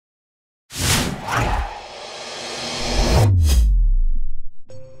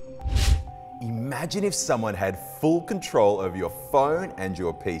Imagine if someone had full control over your phone and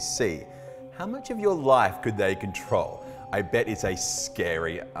your PC. How much of your life could they control? I bet it's a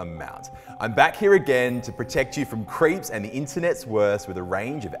scary amount. I'm back here again to protect you from creeps and the internet's worst with a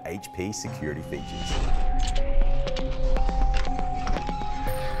range of HP security features.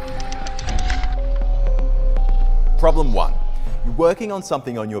 Problem 1. You're working on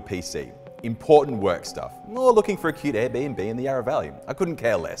something on your PC. Important work stuff, or looking for a cute Airbnb in the Yarra Valley. I couldn't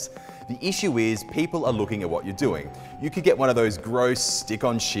care less. The issue is people are looking at what you're doing. You could get one of those gross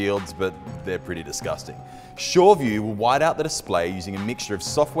stick-on shields, but they're pretty disgusting. SureView will white out the display using a mixture of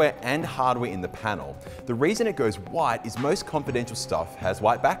software and hardware in the panel. The reason it goes white is most confidential stuff has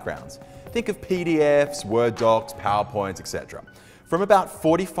white backgrounds. Think of PDFs, Word docs, PowerPoints, etc. From about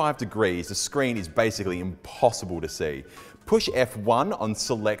 45 degrees, the screen is basically impossible to see. Push F1 on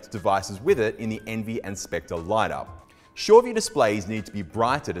select devices with it in the Envy and Spectre lineup. SureView displays need to be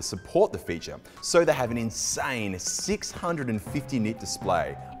brighter to support the feature, so they have an insane 650 nit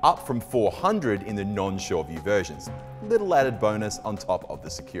display, up from 400 in the non-SureView versions. Little added bonus on top of the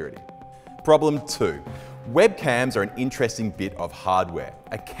security. Problem 2. Webcams are an interesting bit of hardware.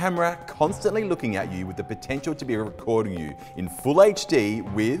 A camera constantly looking at you with the potential to be recording you in full HD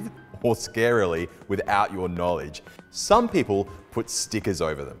with, or scarily, without your knowledge. Some people put stickers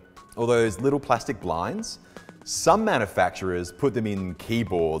over them, or those little plastic blinds. Some manufacturers put them in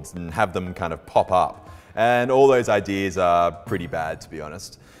keyboards and have them kind of pop up. And all those ideas are pretty bad, to be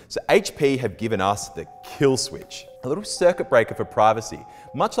honest. So HP have given us the kill switch, a little circuit breaker for privacy.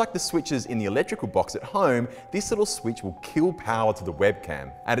 Much like the switches in the electrical box at home, this little switch will kill power to the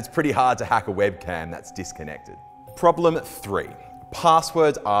webcam. And it's pretty hard to hack a webcam that's disconnected. Problem 3.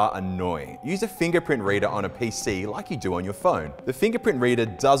 Passwords are annoying. Use a fingerprint reader on a PC like you do on your phone. The fingerprint reader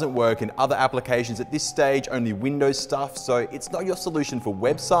doesn't work in other applications at this stage, only Windows stuff, so it's not your solution for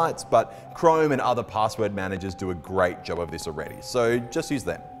websites, but Chrome and other password managers do a great job of this already, so just use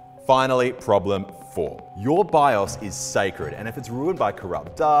them. Finally, problem 4. Your BIOS is sacred, and if it's ruined by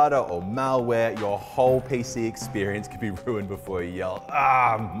corrupt data or malware, your whole PC experience can be ruined before you yell,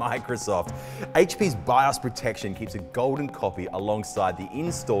 "Ah, Microsoft!" HP's BIOS protection keeps a golden copy alongside the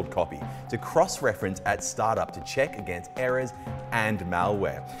installed copy to cross-reference at startup to check against errors and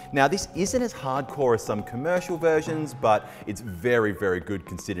malware. Now, this isn't as hardcore as some commercial versions, but it's very, very good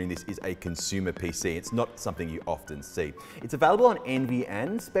considering this is a consumer PC. It's not something you often see. It's available on Envy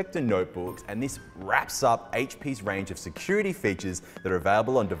and Spectre notebooks, and this wraps up HP's range of security features that are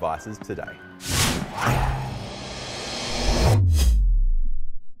available on devices today.